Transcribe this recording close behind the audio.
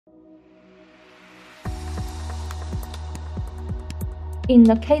In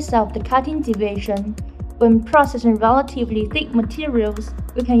the case of the cutting deviation, when processing relatively thick materials,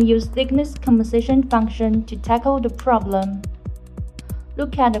 we can use thickness compensation function to tackle the problem.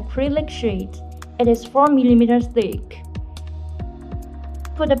 Look at the acrylic sheet. It is 4 mm thick.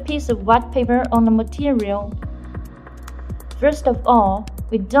 Put a piece of white paper on the material. First of all,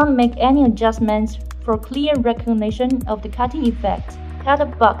 we don't make any adjustments for clear recognition of the cutting effect. Cut a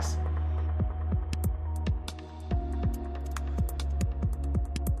box.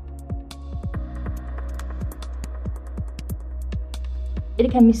 It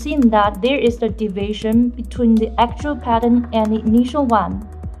can be seen that there is a deviation between the actual pattern and the initial one.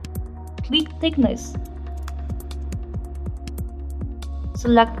 Click Thickness.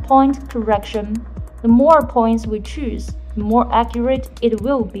 Select Point Correction. The more points we choose, the more accurate it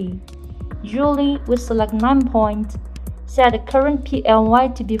will be. Usually, we select 9 points. Set the current PLY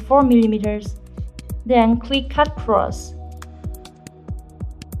to be 4 mm. Then click Cut Cross.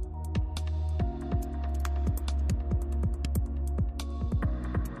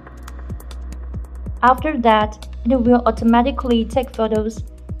 After that, it will automatically take photos.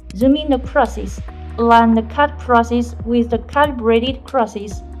 Zoom in the crosses. Align the cut crosses with the calibrated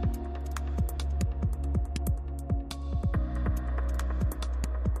crosses.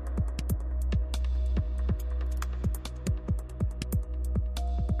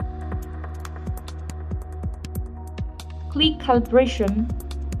 Click Calibration.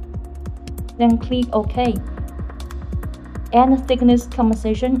 Then click OK. And the thickness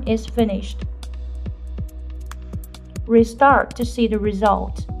compensation is finished. Restart to see the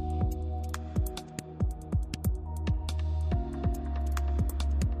result.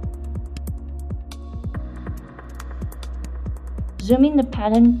 Zoom in the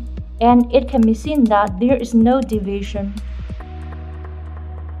pattern, and it can be seen that there is no deviation.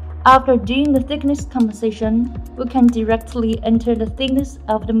 After doing the thickness compensation, we can directly enter the thickness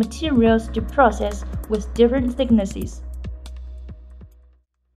of the materials to process with different thicknesses.